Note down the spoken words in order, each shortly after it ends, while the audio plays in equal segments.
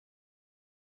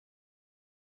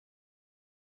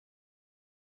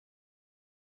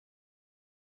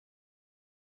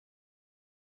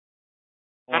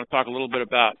want to talk a little bit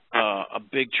about a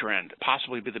big trend,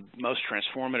 possibly be the most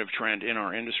transformative trend in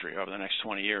our industry over the next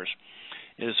 20 years,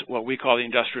 is what we call the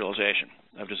industrialization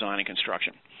of design and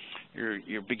construction.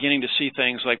 You're beginning to see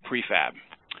things like prefab.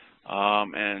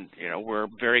 And we're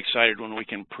very excited when we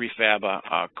can prefab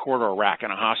a corridor rack in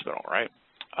a hospital, right?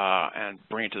 And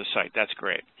bring it to the site. That's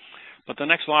great. But the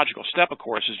next logical step, of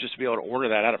course, is just to be able to order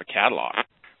that out of a catalog.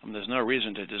 There's no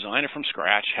reason to design it from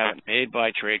scratch, have it made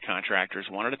by trade contractors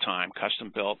one at a time,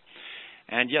 custom built.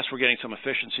 And yes, we're getting some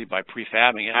efficiency by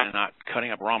prefabbing it and not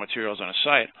cutting up raw materials on a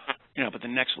site. But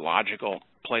the next logical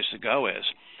place to go is,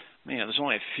 there's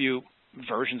only a few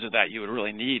versions of that you would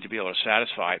really need to be able to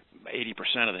satisfy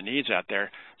 80% of the needs out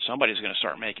there. Somebody's going to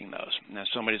start making those. And then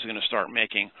somebody's going to start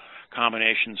making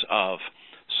combinations of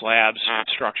slabs and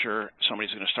structure.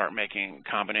 Somebody's going to start making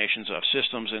combinations of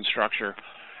systems and structure.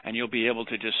 And you'll be able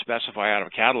to just specify out of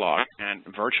a catalog and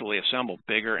virtually assemble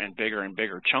bigger and bigger and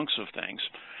bigger chunks of things.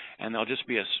 And they'll just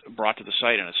be brought to the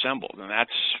site and assembled. And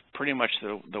that's pretty much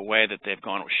the way that they've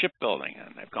gone with shipbuilding,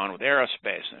 and they've gone with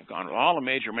aerospace, and they've gone with all the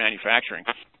major manufacturing,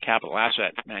 capital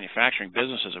asset manufacturing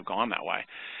businesses have gone that way.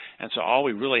 And so all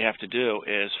we really have to do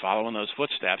is follow in those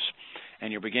footsteps,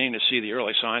 and you're beginning to see the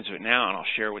early signs of it now, and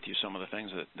I'll share with you some of the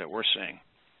things that we're seeing.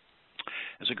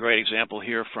 There's a great example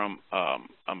here from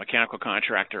a mechanical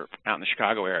contractor out in the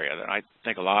Chicago area that I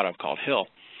think a lot of called Hill.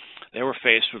 They were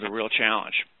faced with a real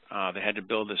challenge. They had to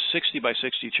build a 60 by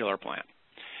 60 chiller plant.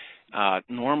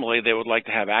 Normally, they would like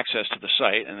to have access to the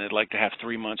site, and they'd like to have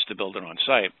 3 months to build it on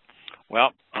site. Well,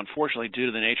 unfortunately, due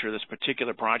to the nature of this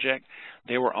particular project,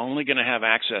 they were only going to have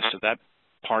access to that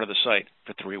part of the site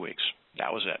for 3 weeks.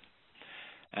 That was it.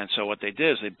 And so what they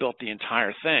did is they built the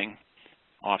entire thing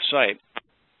off-site.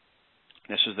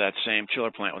 This is that same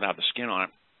chiller plant without the skin on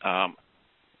it,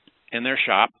 in their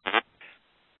shop,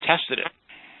 tested it,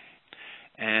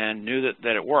 and knew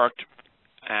that it worked,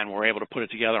 and were able to put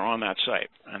it together on that site.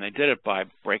 And they did it by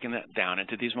breaking it down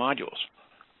into these modules.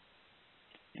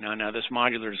 Now this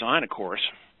modular design, of course,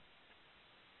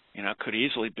 could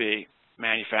easily be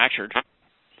manufactured,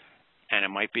 and it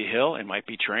might be Hill, it might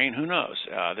be Train, who knows?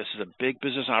 This is a big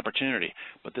business opportunity,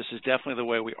 but this is definitely the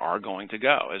way we are going to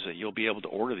go, is that you'll be able to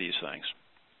order these things.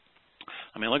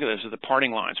 Look at this, the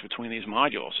parting lines between these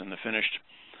modules and the finished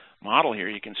model here.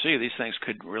 You can see these things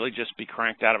could really just be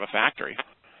cranked out of a factory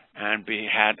and be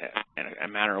had in a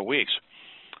matter of weeks.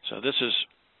 So this is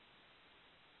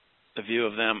the view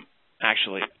of them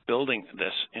actually building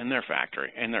this in their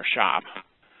factory, in their shop,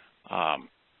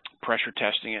 pressure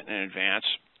testing it in advance.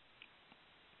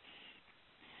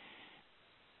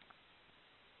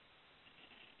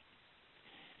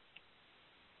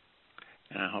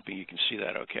 And I'm hoping you can see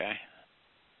that okay.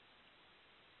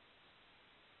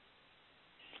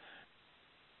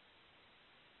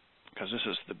 Because this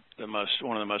is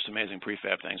one of the most amazing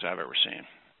prefab things I've ever seen.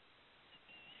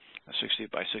 A 60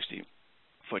 by 60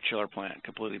 foot chiller plant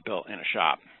completely built in a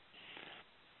shop,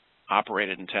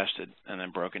 operated and tested, and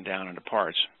then broken down into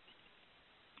parts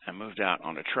and moved out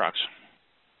onto trucks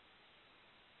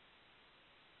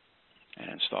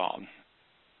and installed.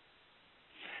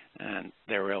 And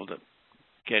they were able to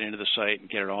get into the site and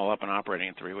get it all up and operating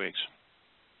in 3 weeks.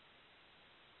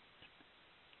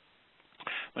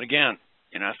 But again,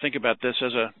 think about this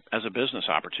as a business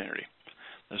opportunity.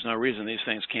 There's no reason these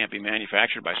things can't be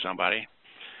manufactured by somebody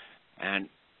and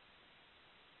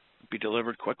be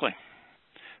delivered quickly.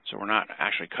 So we're not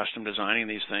actually custom designing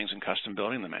these things and custom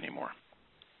building them anymore.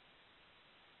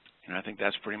 I think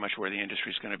that's pretty much where the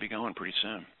industry is going to be going pretty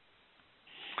soon.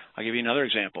 I'll give you another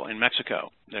example. In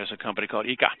Mexico, there's a company called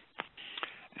ICA,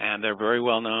 and they're very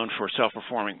well known for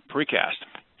self-performing precast.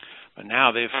 But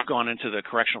now they've gone into the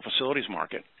correctional facilities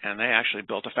market, and they actually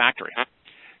built a factory.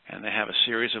 And they have a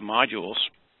series of modules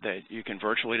that you can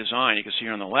virtually design. You can see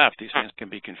here on the left, these things can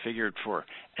be configured for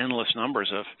endless numbers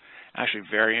of actually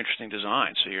very interesting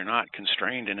designs. So you're not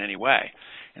constrained in any way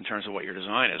in terms of what your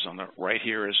design is. On the right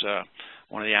here is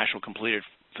one of the actual completed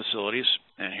facilities,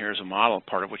 and here's a model,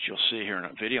 part of which you'll see here in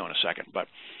a video in a second. But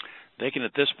they can,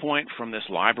 at this point, from this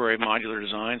library of modular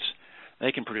designs,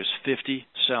 they can produce 50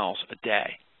 cells a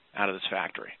day out of this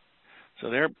factory. So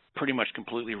they're pretty much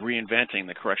completely reinventing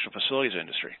the correctional facilities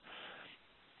industry.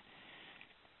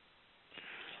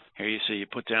 Here you see you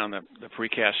put down the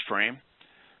precast frame,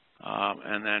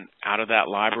 and then out of that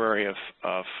library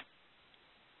of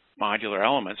modular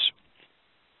elements,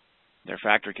 their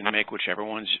factory can make whichever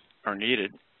ones are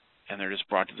needed, and they're just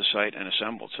brought to the site and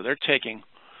assembled. So they're taking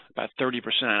about 30%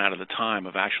 out of the time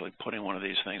of actually putting one of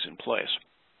these things in place.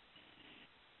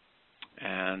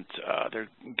 And they're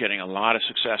getting a lot of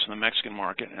success in the Mexican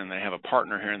market, and they have a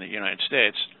partner here in the United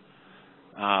States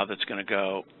that's going to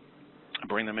go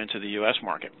bring them into the U.S.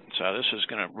 market. So this is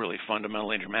going to really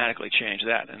fundamentally and dramatically change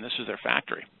that, and this is their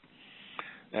factory.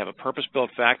 They have a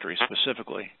purpose-built factory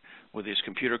specifically with these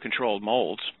computer-controlled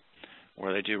molds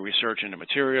where they do research into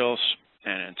materials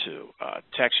and into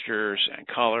textures and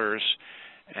colors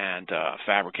and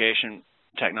fabrication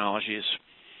technologies,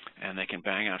 and they can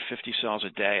bang out 50 cells a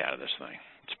day out of this thing.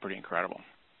 It's pretty incredible.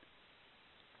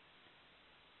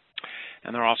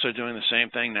 And they're also doing the same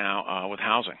thing now with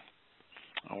housing,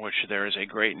 which there is a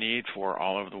great need for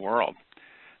all over the world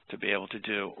to be able to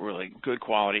do really good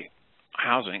quality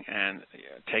housing and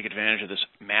take advantage of this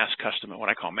what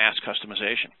I call mass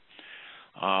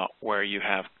customization, where you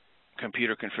have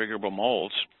computer configurable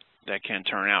molds that can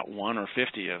turn out 1 or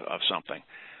 50 of something.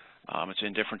 It's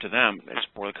indifferent to them. They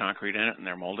just pour the concrete in it and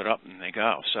they're molded up and they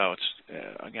go. So it's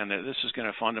again, this is going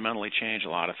to fundamentally change a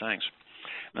lot of things.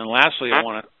 And then lastly, I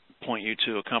want to point you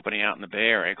to a company out in the Bay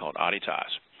Area called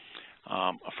Adidas.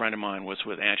 A friend of mine was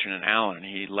with Anshin and Allen, and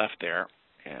he left there.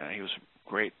 He was a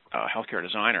great healthcare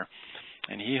designer,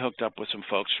 and he hooked up with some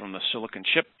folks from the silicon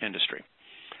chip industry.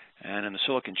 And in the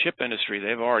silicon chip industry,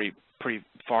 they've already pretty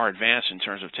far advanced in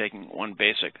terms of taking one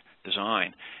basic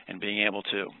design and being able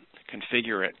to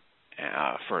configure it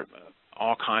for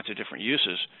all kinds of different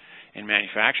uses in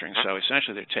manufacturing. So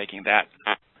essentially, they're taking that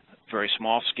very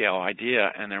small scale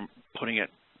idea and they're putting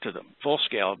it to the full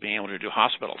scale of being able to do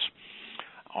hospitals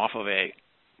off of a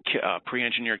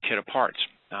pre-engineered kit of parts.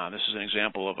 This is an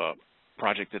example of a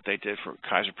project that they did for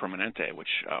Kaiser Permanente, which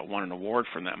won an award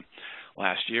from them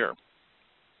last year.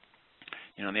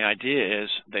 You know, the idea is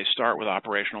they start with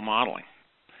operational modeling,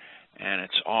 and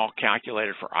it's all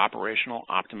calculated for operational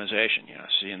optimization. You know,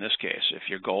 see in this case, if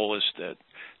your goal is that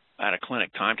at a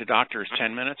clinic, time to doctor is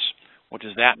 10 minutes, what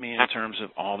does that mean in terms of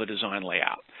all the design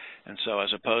layout? And so as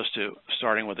opposed to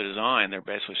starting with the design, they're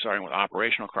basically starting with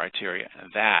operational criteria,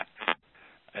 and that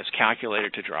is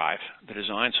calculated to drive the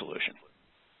design solution.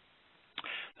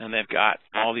 And they've got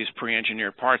all these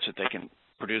pre-engineered parts that they can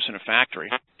produce in a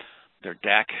factory. Their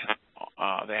deck,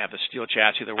 they have the steel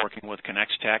chassis they're working with Connex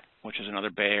Tech, which is another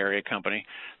Bay Area company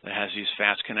that has these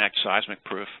fast connect seismic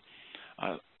proof,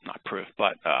 not proof,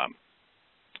 but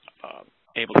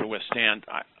able to withstand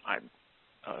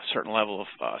a certain level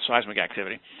of seismic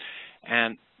activity.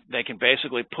 And they can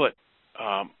basically put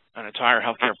an entire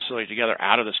healthcare facility together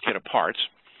out of this kit of parts,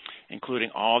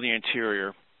 including all the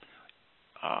interior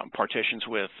partitions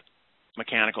with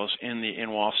mechanicals in the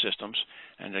in-wall systems,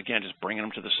 and again, just bringing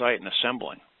them to the site and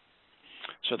assembling.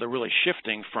 So they're really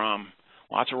shifting from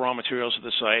lots of raw materials at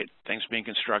the site, things being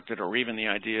constructed, or even the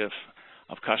idea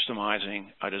of customizing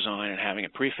a design and having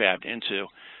it prefabbed into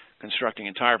constructing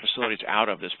entire facilities out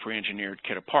of this pre-engineered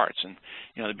kit of parts. And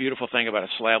you know, the beautiful thing about a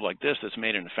slab like this that's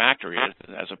made in a factory,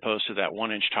 as opposed to that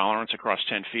 1-inch tolerance across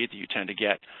 10 feet that you tend to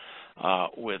get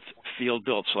with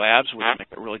field-built slabs, which make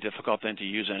it really difficult then to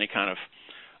use any kind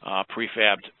of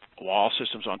prefabbed wall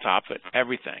systems on top of it.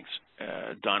 Everything's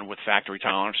done with factory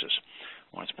tolerances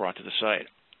when it's brought to the site.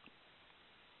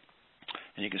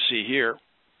 And you can see here,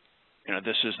 you know,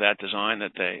 this is that design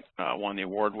that they won the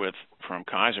award with from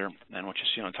Kaiser, and what you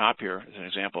see on top here is an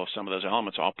example of some of those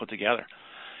elements all put together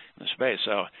in the space.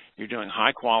 So you're doing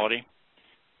high quality,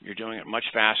 you're doing it much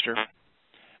faster,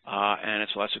 and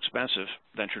it's less expensive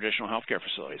than traditional healthcare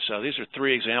facilities. So these are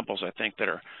 3 examples, I think, that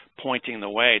are pointing the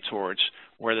way towards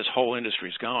where this whole industry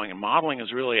is going. And modeling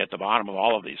is really at the bottom of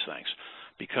all of these things.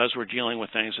 Because we're dealing with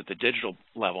things at the digital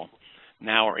level,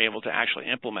 now we're able to actually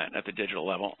implement at the digital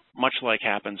level, much like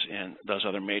happens in those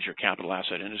other major capital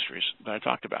asset industries that I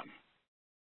talked about.